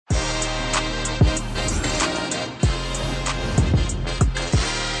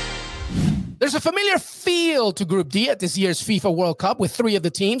There's a familiar feel to Group D at this year's FIFA World Cup, with three of the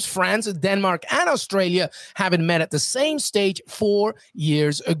teams, France, Denmark, and Australia, having met at the same stage 4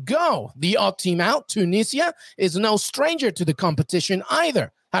 years ago. The odd team out, Tunisia, is no stranger to the competition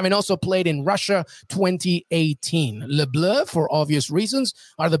either, having also played in Russia 2018. Le Bleu, for obvious reasons,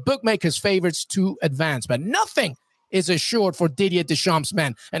 are the bookmakers' favorites to advance, but nothing is assured for Didier Deschamps'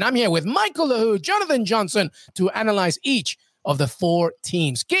 men. And I'm here with Michael Lahoud, Jonathan Johnson, to analyze each of the four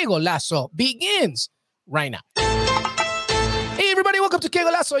teams. Que Golazo begins right now. Hey, everybody, welcome to Que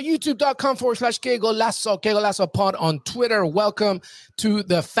Golazo, youtube.com/Que Golazo, Que Golazo Pod on Twitter. Welcome to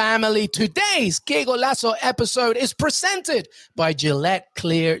the family. Today's Que Golazo episode is presented by Gillette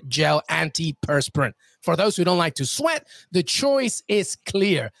Clear Gel Antiperspirant. For those who don't like to sweat, the choice is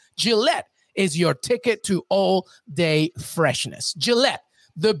clear. Gillette is your ticket to all-day freshness. Gillette,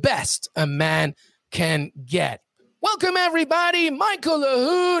 the best a man can get. Welcome, everybody. Michael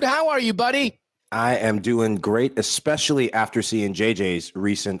Lahoud, how are you, buddy? I am doing great, especially after seeing JJ's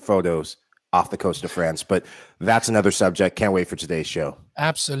recent photos off the coast of France. But that's another subject. Can't wait for today's show.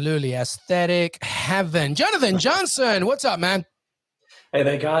 Absolutely. Aesthetic heaven. Jonathan Johnson, what's up, man? Hey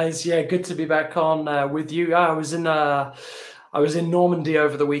there, guys. Yeah, good to be back on with you. I was in Normandy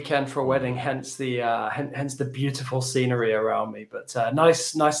over the weekend for a wedding, hence the beautiful scenery around me. But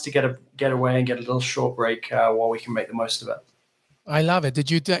nice to get away and get a little short break while we can make the most of it. I love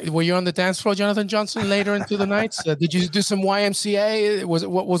it. Were you on the dance floor, Jonathan Johnson, later into the nights? Did you do some YMCA?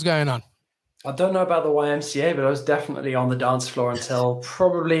 What was going on? I don't know about the YMCA, but I was definitely on the dance floor until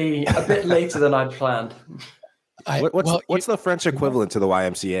probably a bit later than I'd planned. What's the French equivalent to the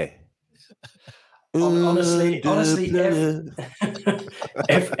YMCA? Honestly,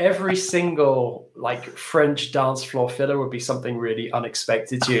 if every single French dance floor filler would be something really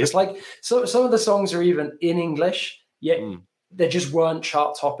unexpected to you. It's like some of the songs are even in English, yet they just weren't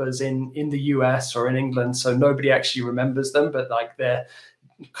chart toppers in the US or in England, so nobody actually remembers them. But they're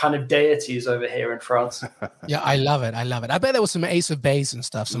kind of deities over here in France. Yeah, I love it. I bet there was some Ace of Base and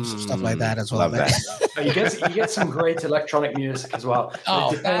stuff, some stuff like that as well. Love that. You get some great electronic music as well.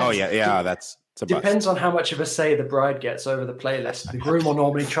 Depends on how much of a say the bride gets over the playlist. The groom will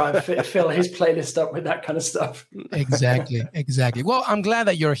normally try and fill his playlist up with that kind of stuff. Exactly. Well, I'm glad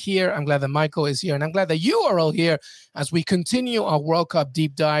that you're here. I'm glad that Michael is here. And I'm glad that you are all here as we continue our World Cup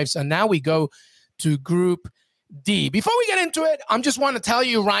deep dives. And now we go to Group D. Before we get into it, I just want to tell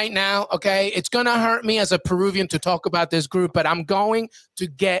you right now, okay, it's going to hurt me as a Peruvian to talk about this group, but I'm going to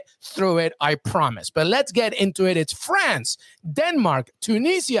get through it, I promise. But let's get into it. It's France, Denmark,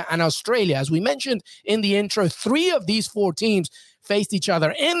 Tunisia, and Australia. As we mentioned in the intro, three of these four teams faced each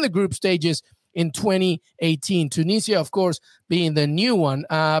other in the group stages in 2018. Tunisia, of course, being the new one.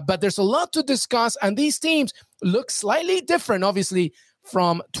 But there's a lot to discuss, and these teams look slightly different, obviously,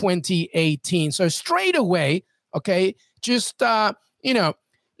 from 2018. So straight away, okay, just,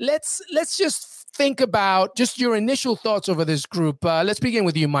 let's just think about just your initial thoughts over this group. Let's begin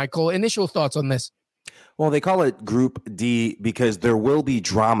with you, Michael. Initial thoughts on this. Well, they call it Group D because there will be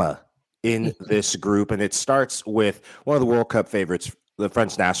drama in this group, and it starts with one of the World Cup favorites, the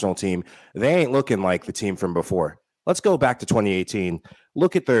French national team. They ain't looking like the team from before. Let's go back to 2018.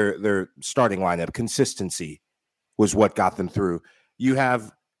 Look at their starting lineup. Consistency was what got them through. You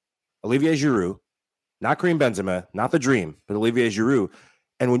have Olivier Giroud, not Karim Benzema, not the dream, but Olivier Giroud.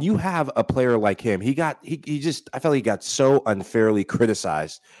 And when you have a player like him, I felt he got so unfairly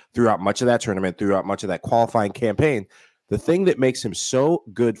criticized throughout much of that tournament, throughout much of that qualifying campaign. The thing that makes him so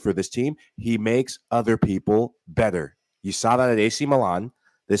good for this team, he makes other people better. You saw that at AC Milan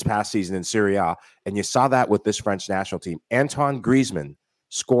this past season in Serie A, and you saw that with this French national team. Antoine Griezmann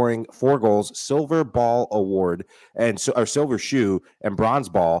scoring 4 goals, silver ball award, or silver shoe and bronze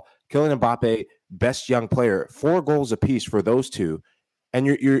ball. Kylian Mbappe, best young player, 4 goals apiece for those two. And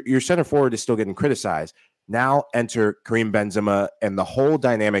your center forward is still getting criticized. Now enter Karim Benzema, and the whole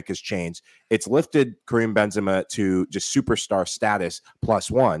dynamic has changed. It's lifted Karim Benzema to just superstar status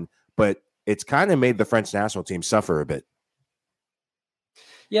 +1, but it's kind of made the French national team suffer a bit.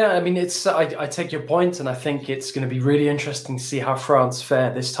 Yeah, I mean, I take your point, and I think it's going to be really interesting to see how France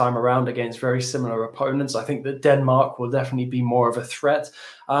fare this time around against very similar opponents. I think that Denmark will definitely be more of a threat.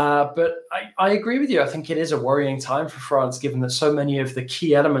 But I agree with you. I think it is a worrying time for France, given that so many of the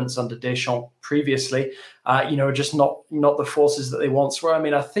key elements under Deschamps previously, are just not the forces that they once were. I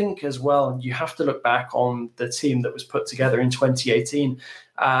mean, I think as well, you have to look back on the team that was put together in 2018,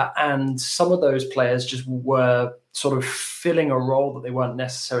 and some of those players just were sort of filling a role that they weren't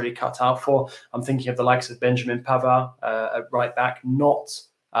necessarily cut out for. I'm thinking of the likes of Benjamin Pavard at right back, not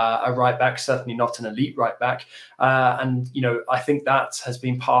a right back, certainly not an elite right back. And I think that has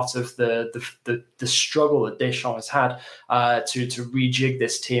been part of the struggle that Deschamps has had to rejig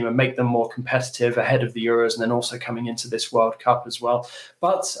this team and make them more competitive ahead of the Euros, and then also coming into this World Cup as well.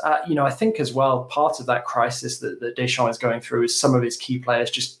 But I think as well, part of that crisis that Deschamps is going through is some of his key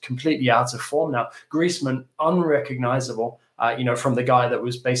players just completely out of form now. Griezmann, unrecognizable. From the guy that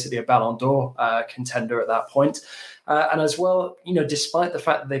was basically a Ballon d'Or contender at that point. And as well, despite the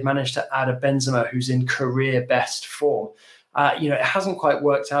fact that they've managed to add a Benzema who's in career best form, it hasn't quite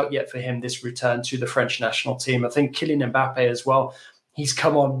worked out yet for him, this return to the French national team. I think Kylian Mbappe as well, he's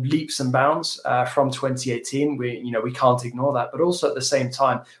come on leaps and bounds from 2018. We can't ignore that. But also at the same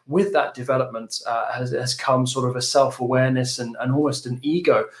time, with that development has come sort of a self-awareness and almost an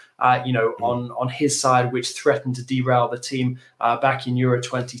ego on his side, which threatened to derail the team back in Euro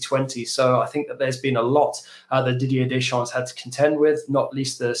 2020. So I think that there's been a lot that Didier Deschamps had to contend with, not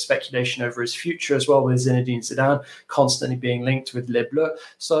least the speculation over his future as well, with Zinedine Zidane constantly being linked with Les Bleus.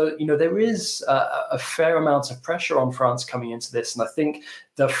 So, there is a fair amount of pressure on France coming into this. And I think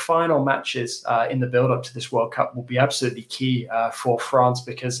the final matches in the build-up to this World Cup will be absolutely key for France,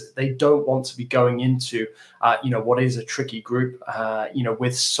 because they don't want to be going into, what is a tricky group,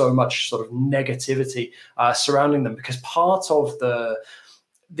 with so much sort of negativity surrounding them. Because part of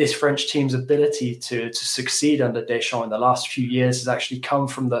this French team's ability to succeed under Deschamps in the last few years has actually come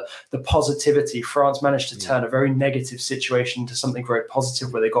from the positivity. France managed to turn a very negative situation into something very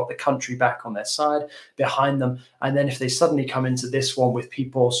positive, where they got the country back on their side, behind them. And then if they suddenly come into this one with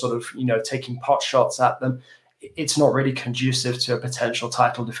people sort of, taking pot shots at them, it's not really conducive to a potential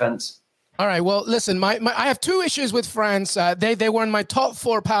title defense. All right. Well, listen, I have two issues with France. They were in my top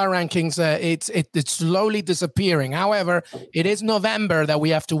 4 power rankings. It's slowly disappearing. However, it is November that we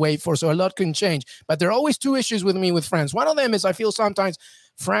have to wait for, so a lot can change. But there are always two issues with me with France. One of them is I feel sometimes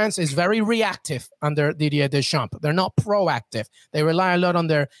France is very reactive under Didier Deschamps. They're not proactive. They rely a lot on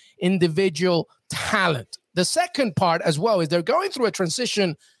their individual talent. The second part as well is they're going through a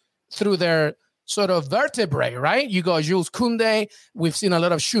transition through their sort of vertebrae, right? You got Jules Koundé. We've seen a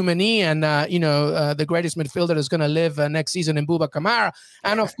lot of Tchouaméni and, the greatest midfielder is going to live next season in Bouba Kamara.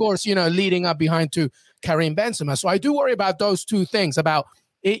 And, of course, leading up behind to Karim Benzema. So I do worry about those two things, about,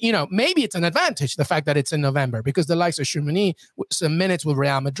 maybe it's an advantage, the fact that it's in November, because the likes of Tchouaméni, some minutes with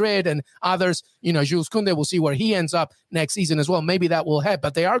Real Madrid and others, Jules Koundé, will see where he ends up next season as well. Maybe that will help.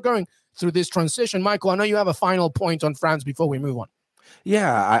 But they are going through this transition. Michael, I know you have a final point on France before we move on.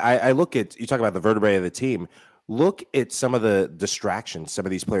 Yeah, I look at, you talk about the vertebrae of the team. Look at some of the distractions some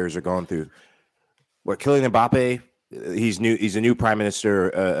of these players are going through. Kylian Mbappe, he's a new prime minister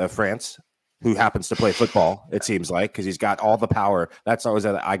of France, who happens to play football, it seems like, because he's got all the power. That's always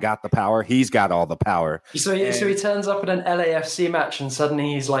I got the power. He's got all the power. So he turns up at an LAFC match and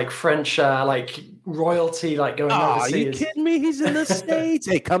suddenly he's like French, royalty, like going overseas. Are you kidding me? He's in the States.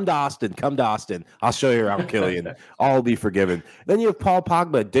 Hey, come to Austin. I'll show you around, Kylian. All will be forgiven. Then you have Paul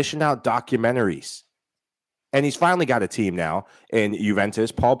Pogba dishing out documentaries. And he's finally got a team now in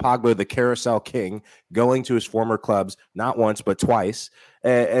Juventus. Paul Pogba, the carousel king, going to his former clubs not once but twice.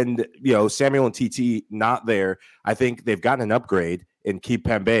 And Samuel and TT not there. I think they've gotten an upgrade in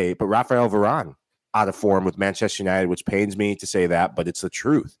Kimpembe, but Raphael Varane out of form with Manchester United, which pains me to say that, but it's the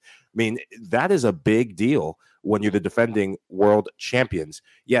truth. I mean, that is a big deal when you're the defending world champions.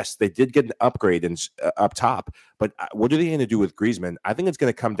 Yes, they did get an upgrade up top, but what are they going to do with Griezmann? I think it's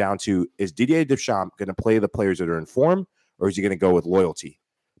going to come down to, is Didier Deschamps going to play the players that are in form, or is he going to go with loyalty?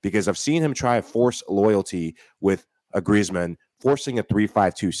 Because I've seen him try to force loyalty with a Griezmann, forcing a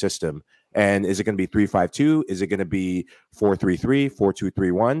 3-5-2 system. And is it going to be 3-5-2? Is it going to be 4-3-3,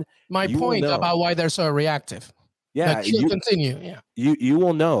 4-2-3-1? My point about why they're so reactive. Yeah, you continue. Yeah, you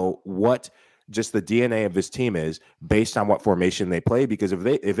will know what just the DNA of this team is based on what formation they play. Because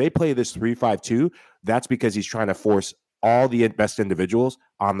if they play this 3-5-2, that's because he's trying to force all the best individuals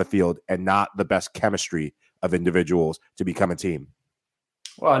on the field and not the best chemistry of individuals to become a team.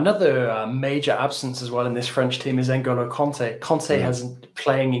 Well, another major absence as well in this French team is N'Golo Kanté. Kanté has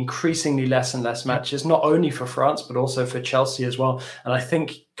playing increasingly less and less matches, not only for France, but also for Chelsea as well. And I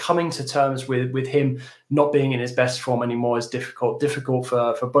think coming to terms with him not being in his best form anymore is difficult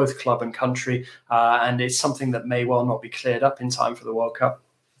for both club and country. And it's something that may well not be cleared up in time for the World Cup.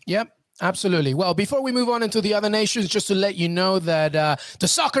 Yep. Absolutely. Well, before we move on into the other nations, just to let you know that the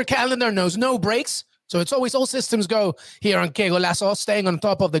soccer calendar knows no breaks. So it's always all systems go here on Que Golazo. Staying on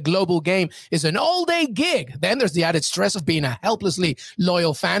top of the global game is an all-day gig. Then there's the added stress of being a helplessly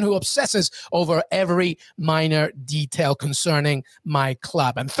loyal fan who obsesses over every minor detail concerning my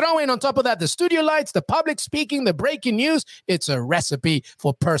club. And throw in on top of that the studio lights, the public speaking, the breaking news. It's a recipe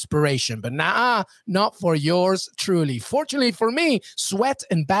for perspiration. But not for yours truly. Fortunately for me, sweat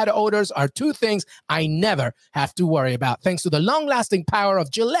and bad odors are two things I never have to worry about, thanks to the long-lasting power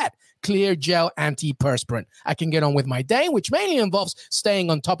of Gillette Clear Gel Antiperspirant. I can get on with my day, which mainly involves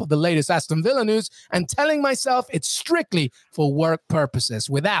staying on top of the latest Aston Villa news and telling myself it's strictly for work purposes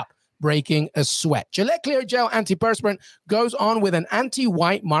without breaking a sweat. Gillette Clear Gel Antiperspirant goes on with an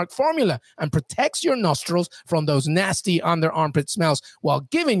anti-white mark formula and protects your nostrils from those nasty under armpit smells while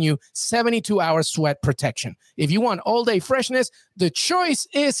giving you 72-hour sweat protection. If you want all-day freshness, the choice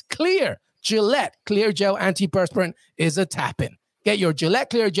is clear. Gillette Clear Gel Antiperspirant is a tap-in. Get your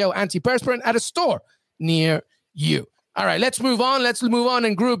Gillette Clear Gel Antiperspirant at a store near you. All right, let's move on. Let's move on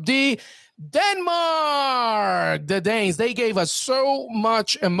in Group D. Denmark, the Danes, they gave us so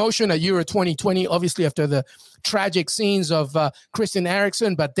much emotion at Euro 2020, obviously after the tragic scenes of Christian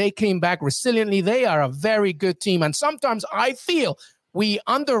Eriksen, but they came back resiliently. They are a very good team, and sometimes I feel we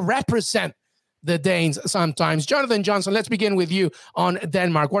underrepresent the Danes sometimes. Jonathan Johnson, let's begin with you on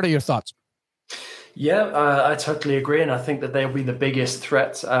Denmark. What are your thoughts? Yeah, I totally agree. And I think that they'll be the biggest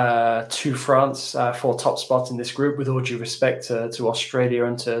threat to France for top spot in this group, with all due respect to Australia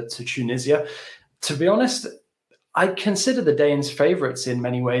and to Tunisia. To be honest, I consider the Danes favourites in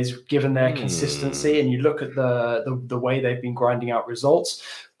many ways, given their consistency. And you look at the way they've been grinding out results.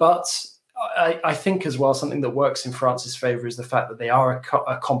 But I think as well, something that works in France's favour is the fact that they are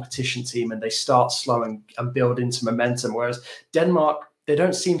a competition team and they start slow and build into momentum. Whereas Denmark, they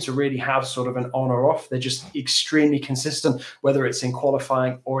don't seem to really have sort of an on or off. They're just extremely consistent, whether it's in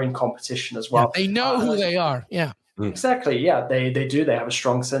qualifying or in competition as well. Yeah, they know who they are. Yeah. Exactly. Yeah, they do. They have a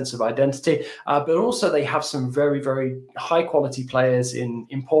strong sense of identity, but also they have some very, very high quality players in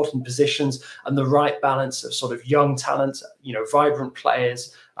important positions and the right balance of sort of young talent, vibrant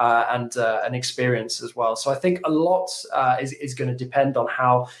players and experience as well. So I think a lot is going to depend on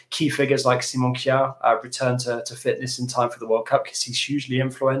how key figures like Simon Kjaer return to fitness in time for the World Cup, because he's hugely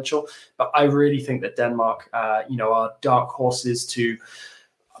influential. But I really think that Denmark, are dark horses to,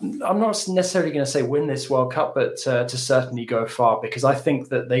 I'm not necessarily going to say win this World Cup, but to certainly go far, because I think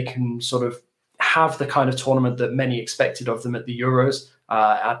that they can sort of have the kind of tournament that many expected of them at the Euros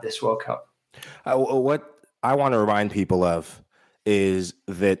at this World Cup. What I want to remind people of is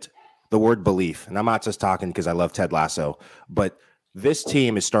that the word belief, and I'm not just talking because I love Ted Lasso, but this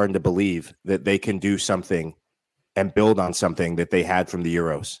team is starting to believe that they can do something and build on something that they had from the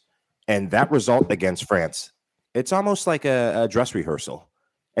Euros. And that result against France, it's almost like a dress rehearsal.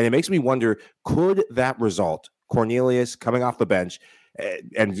 And it makes me wonder, could that result, Cornelius coming off the bench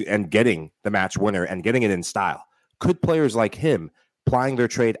and getting the match winner and getting it in style, could players like him plying their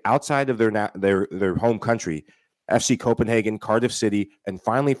trade outside of their home country, FC Copenhagen, Cardiff City, and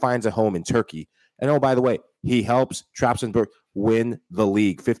finally finds a home in Turkey? And oh, by the way, he helps Trabzonspor win the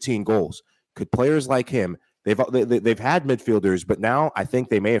league, 15 goals. Could players like him, they've had midfielders, but now I think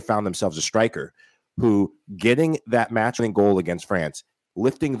they may have found themselves a striker who, getting that match-winning goal against France,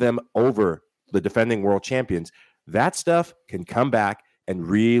 lifting them over the defending world champions, that stuff can come back and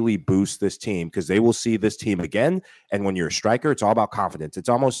really boost this team, because they will see this team again. And when you're a striker, it's all about confidence. It's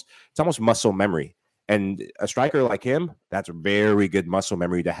almost muscle memory. And a striker like him, that's a very good muscle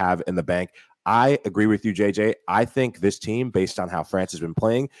memory to have in the bank. I agree with you, JJ. I think this team, based on how France has been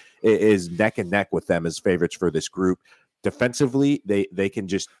playing, is neck and neck with them as favorites for this group. Defensively, they can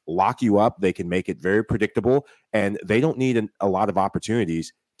just lock you up. They can make it very predictable, and they don't need a lot of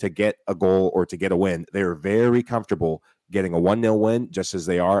opportunities to get a goal or to get a win. They're very comfortable getting a 1-0 win, just as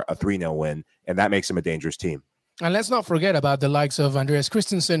they are a 3-0 win, and that makes them a dangerous team. And let's not forget about the likes of Andreas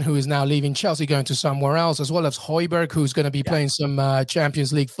Christensen, who is now leaving Chelsea, going to somewhere else, as well as Højbjerg, who's going to be playing some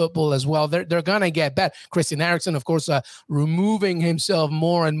Champions League football as well. They're going to get better. Christian Eriksen, of course, removing himself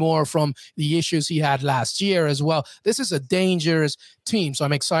more and more from the issues he had last year as well. This is a dangerous team, so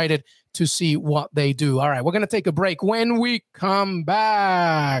I'm excited to see what they do. All right, we're going to take a break. When we come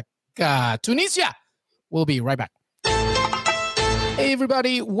back, Tunisia, we'll be right back. Hey,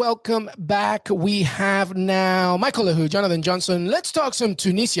 everybody. Welcome back. We have now Michael Lehoux, Jonathan Johnson. Let's talk some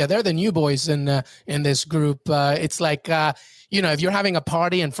Tunisia. They're the new boys in this group. It's like, if you're having a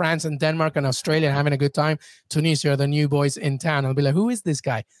party in France and Denmark and Australia and having a good time, Tunisia are the new boys in town. I'll be like, who is this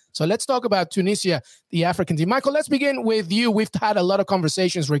guy? So let's talk about Tunisia, the African team. Michael, let's begin with you. We've had a lot of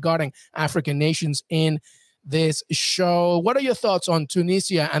conversations regarding African nations in this show. What are your thoughts on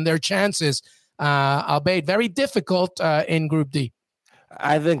Tunisia and their chances albeit very difficult in Group D.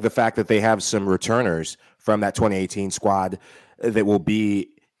 I think the fact that they have some returners from that 2018 squad that will be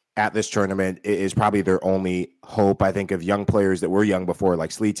at this tournament is probably their only hope. I think of young players that were young before,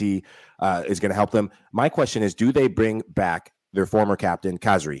 like Sliti, is going to help them. My question is, do they bring back their former captain,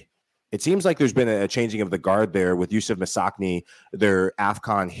 Khazri? It seems like there's been a changing of the guard there with Yusuf Masakni, their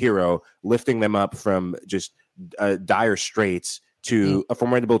AFCON hero, lifting them up from just dire straits to a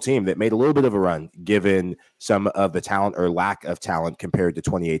formidable team that made a little bit of a run, given some of the talent or lack of talent compared to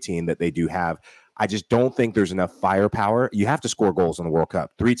 2018 that they do have. I just don't think there's enough firepower. You have to score goals in the World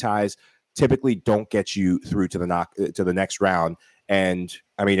Cup. 3 ties typically don't get you through to the next round. And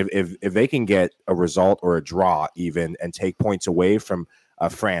I mean, if they can get a result or a draw even and take points away from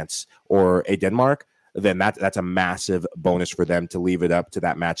France or a Denmark, then that's a massive bonus for them to leave it up to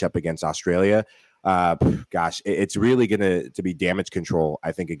that matchup against Australia. It's really going to be damage control,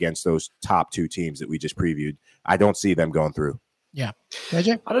 I think, against those top 2 teams that we just previewed. I don't see them going through. Yeah.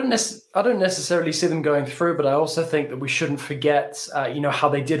 AJ? I don't necessarily see them going through, but I also think that we shouldn't forget, how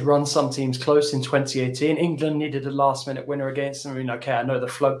they did run some teams close in 2018. England needed a last-minute winner against them. I mean, okay, I know the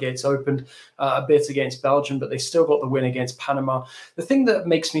floodgates opened a bit against Belgium, but they still got the win against Panama. The thing that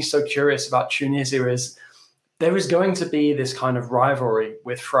makes me so curious about Tunisia is there is going to be this kind of rivalry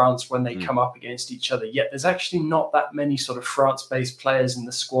with France when they come up against each other. Yet there's actually not that many sort of France-based players in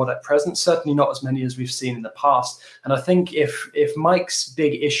the squad at present, certainly not as many as we've seen in the past. And I think if Mike's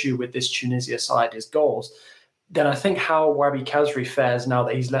big issue with this Tunisia side is goals, then I think how Wahbi Khazri fares now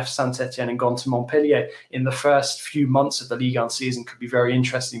that he's left Saint-Etienne and gone to Montpellier in the first few months of the Ligue 1 season could be very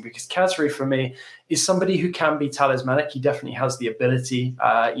interesting, because Khazri, for me, is somebody who can be talismanic. He definitely has the ability,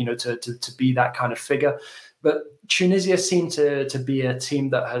 to be that kind of figure. But Tunisia seem to be a team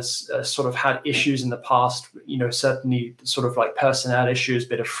that has sort of had issues in the past, certainly sort of like personnel issues,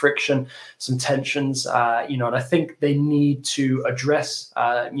 bit of friction, some tensions, and I think they need to address,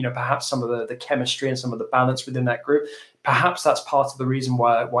 perhaps some of the chemistry and some of the balance within that group. Perhaps that's part of the reason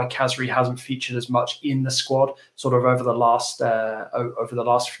why Khazri hasn't featured as much in the squad sort of over the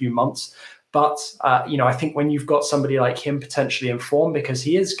last few months. But, I think when you've got somebody like him potentially in form, because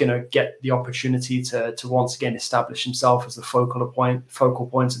he is going to get the opportunity to once again establish himself as the focal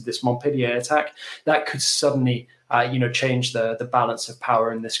point of this Montpellier attack, that could suddenly, change the balance of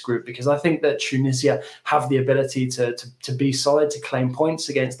power in this group. Because I think that Tunisia have the ability to be solid, to claim points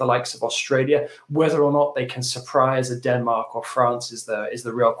against the likes of Australia. Whether or not they can surprise a Denmark or France is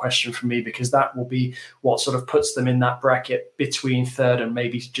the real question for me, because that will be what sort of puts them in that bracket between third and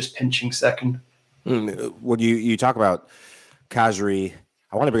maybe just pinching second. When you talk about Khazri,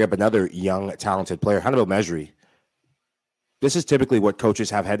 I want to bring up another young, talented player, Hannibal Mejri. This is typically what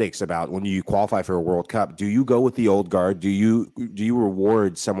coaches have headaches about when you qualify for a World Cup. Do you go with the old guard? Do you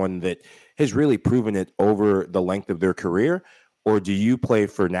reward someone that has really proven it over the length of their career, or do you play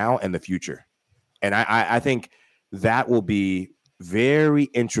for now and the future? And I think that will be very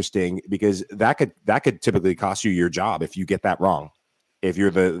interesting, because that could typically cost you your job if you get that wrong. If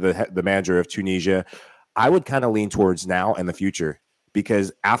you're the manager of Tunisia, I would kind of lean towards now and the future,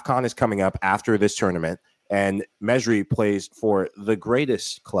 because AFCON is coming up after this tournament. And Mejri plays for the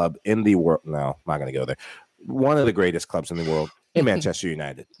greatest club in the world. No, I'm not going to go there. One of the greatest clubs in the world, in Manchester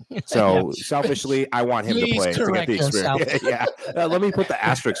United. So selfishly, I want him to play to get the experience. Yeah. Let me put the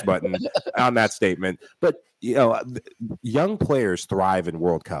asterisk button on that statement. But, young players thrive in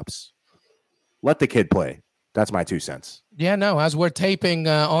World Cups. Let the kid play. That's my 2 cents. Yeah, no, as we're taping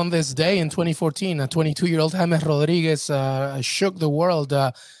on this day in 2014, a 22-year-old James Rodriguez shook the world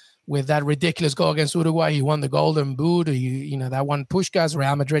with that ridiculous goal against Uruguay. He won the Golden Boot. That one Puskás,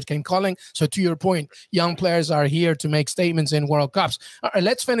 Real Madrid came calling. So to your point, young players are here to make statements in World Cups. All right,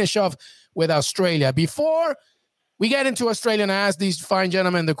 let's finish off with Australia. Before we get into Australia and I ask these fine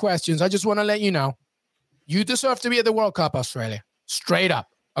gentlemen the questions, I just want to let you know, you deserve to be at the World Cup, Australia. Straight up.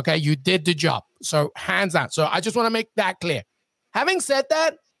 Okay, you did the job. So hands down. So I just want to make that clear. Having said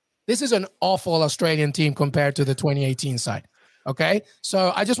that, this is an awful Australian team compared to the 2018 side. Okay,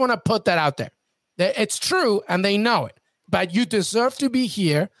 so I just want to put that out there. It's true, and they know it. But you deserve to be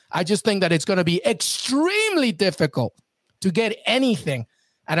here. I just think that it's going to be extremely difficult to get anything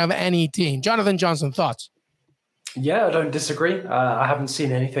out of any team. Jonathan Johnson, thoughts? Yeah, I don't disagree. I haven't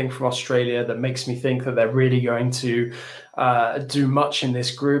seen anything from Australia that makes me think that they're really going to do much in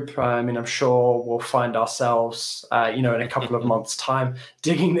this group. I mean, I'm sure we'll find ourselves, in a couple of months' time,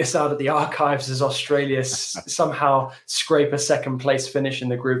 digging this out of the archives as Australia somehow scrape a second place finish in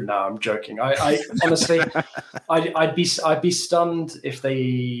the group. No, I'm joking. I honestly, I'd be stunned if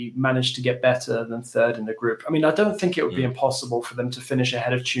they managed to get better than third in the group. I mean, I don't think it would be impossible for them to finish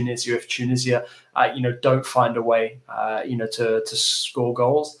ahead of Tunisia if Tunisia, don't find a way, to score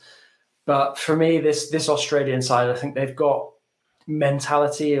goals. But for me, this Australian side, I think they've got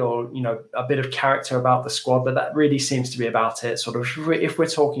mentality or, a bit of character about the squad, but that really seems to be about it. Sort of, if we're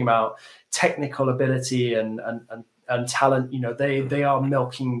talking about technical ability and talent, they are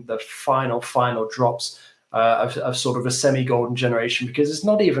milking the final drops of sort of a semi-golden generation, because it's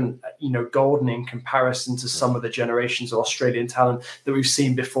not even, golden in comparison to some of the generations of Australian talent that we've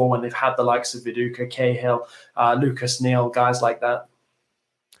seen before when they've had the likes of Viduka, Cahill, Lucas Neal, guys like that.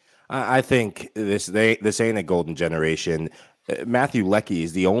 I think this ain't a golden generation. Matthew Leckie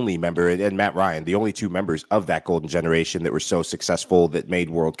is the only member, and Matt Ryan, the only two members of that golden generation that were so successful, that made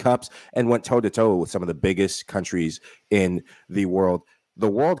World Cups and went toe-to-toe with some of the biggest countries in the world. The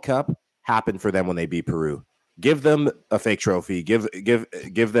World Cup happened for them when they beat Peru. Give them a fake trophy. Give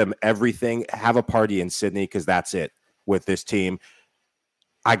them everything. Have a party in Sydney, because that's it with this team.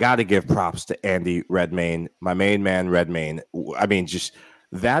 I got to give props to Andy Redmayne, my main man Redmayne. I mean, just...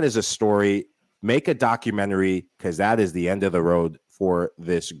 that is a story. Make a documentary, because that is the end of the road for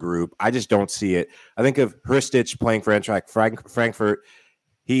this group. I just don't see it. I think of Hristich playing for Eintracht Frankfurt.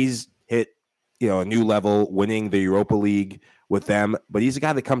 He's hit, a new level, winning the Europa League with them, but he's a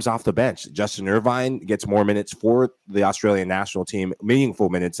guy that comes off the bench. Justin Irvine gets more minutes for the Australian national team, meaningful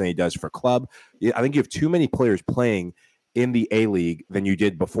minutes, than he does for club. I think you have too many players playing in the A-League than you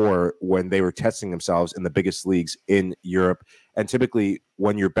did before, when they were testing themselves in the biggest leagues in Europe. And typically,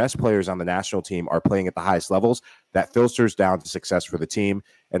 when your best players on the national team are playing at the highest levels, that filters down to success for the team.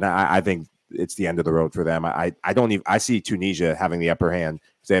 And I think it's the end of the road for them. I see Tunisia having the upper hand,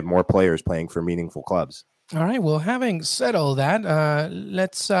 because they have more players playing for meaningful clubs. All right. Well, having said all that,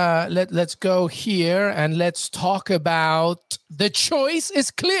 let's go here and let's talk about The Choice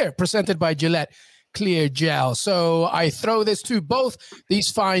is Clear, presented by Gillette Clear Gel. So I throw this to both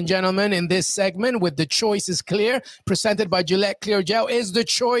these fine gentlemen in this segment with The Choice is Clear, presented by Gillette Clear Gel. Is the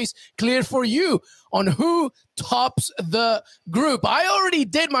choice clear for you on who tops the group? I already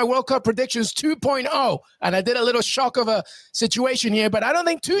did my World Cup predictions 2.0, and I did a little shock of a situation here, but I don't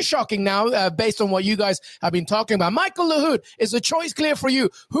think too shocking now based on what you guys have been talking about. Michael Lahoud, is the choice clear for you?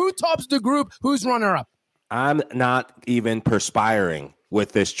 Who tops the group? Who's runner-up? I'm not even perspiring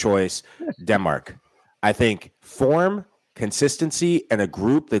with this choice. Denmark. I think form, consistency, and a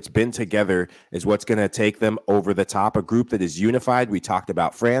group that's been together is what's going to take them over the top. A group that is unified. We talked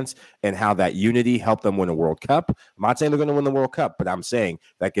about France and how that unity helped them win a World Cup. I'm not saying they're going to win the World Cup, but I'm saying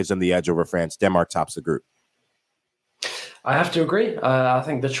that gives them the edge over France. Denmark tops the group. I have to agree. I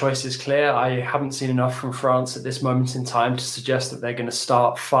think the choice is clear. I haven't seen enough from France at this moment in time to suggest that they're going to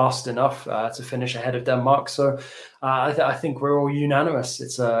start fast enough to finish ahead of Denmark. So I think we're all unanimous.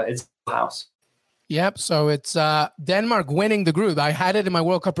 It's a house. Yep. So it's Denmark winning the group. I had it in my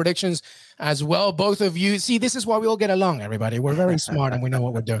World Cup predictions as well. Both of you. See, this is why we all get along, everybody. We're very smart and we know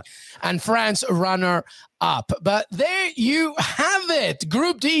what we're doing. And France runner up. But there you have it.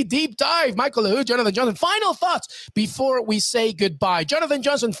 Group D deep dive. Michael Lahoud, Jonathan Johnson. Final thoughts before we say goodbye. Jonathan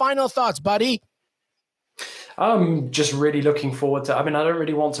Johnson, final thoughts, buddy. I'm just really looking forward to, I don't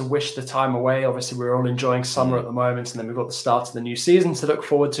really want to wish the time away. Obviously, we're all enjoying summer at the moment, and then we've got the start of the new season to look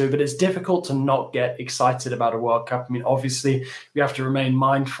forward to, but it's difficult to not get excited about a World Cup. Obviously, we have to remain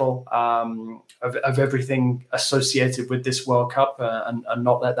mindful of everything associated with this World Cup and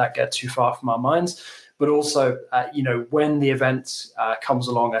not let that get too far from our minds. But also, when the event comes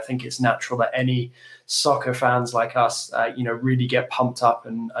along, I think it's natural that any soccer fans like us, really get pumped up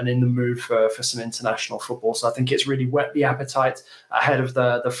and in the mood for some international football. So I think it's really whet the appetite ahead of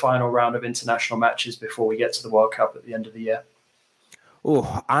the final round of international matches before we get to the World Cup at the end of the year.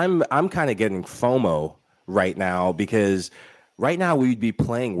 Oh, I'm kind of getting FOMO right now, because right now we'd be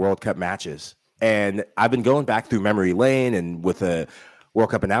playing World Cup matches. And I've been going back through memory lane, and with a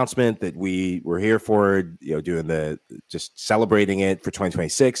World Cup announcement that we were here for, doing just celebrating it for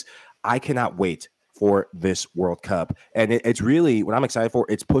 2026. I cannot wait for this World Cup. And it's really what I'm excited for.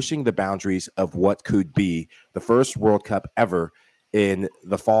 It's pushing the boundaries of what could be the first World Cup ever in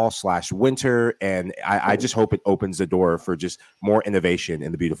the fall/winter. And I just hope it opens the door for just more innovation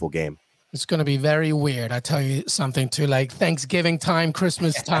in the beautiful game. It's going to be very weird. I tell you something too, like Thanksgiving time,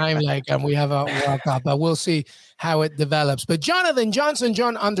 Christmas time, and we have a World Cup, but we'll see how it develops. But Jonathan Johnson,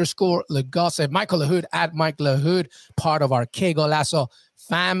 John_Legosse, Michael Lahoud at Mike Lahoud, part of our Que Golazo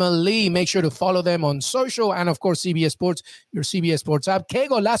family. Make sure to follow them on social and, of course, CBS Sports, your CBS Sports app. Que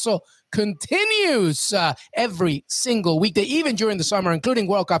Golazo continues every single weekday, even during the summer, including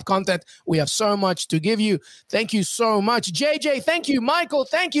World Cup content. We have so much to give you. Thank you so much. JJ, thank you. Michael,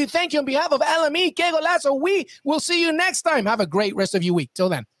 thank you. Thank you on behalf of LME, Que Golazo. We will see you next time. Have a great rest of your week. Till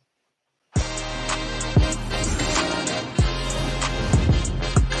then.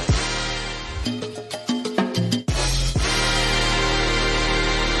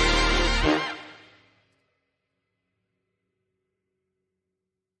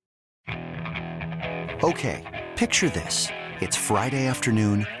 Okay, picture this. It's Friday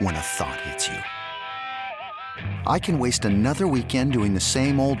afternoon when a thought hits you. I can waste another weekend doing the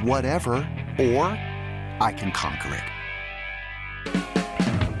same old whatever, or I can conquer it.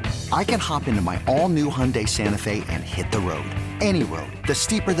 I can hop into my all-new Hyundai Santa Fe and hit the road. Any road. The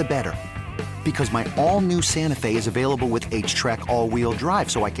steeper, the better. Because my all-new Santa Fe is available with H-Track all-wheel drive,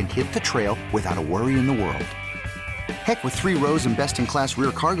 so I can hit the trail without a worry in the world. Heck, with 3 rows and best-in-class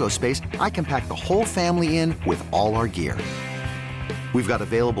rear cargo space, I can pack the whole family in with all our gear. We've got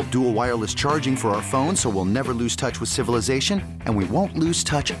available dual wireless charging for our phones, so we'll never lose touch with civilization, and we won't lose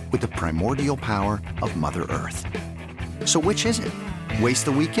touch with the primordial power of Mother Earth. So which is it? Waste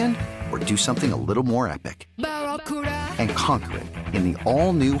the weekend or do something a little more epic? And conquer it in the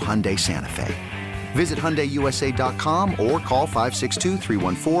all-new Hyundai Santa Fe. Visit HyundaiUSA.com or call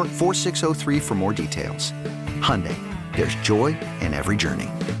 562-314-4603 for more details. Hyundai, there's joy in every journey.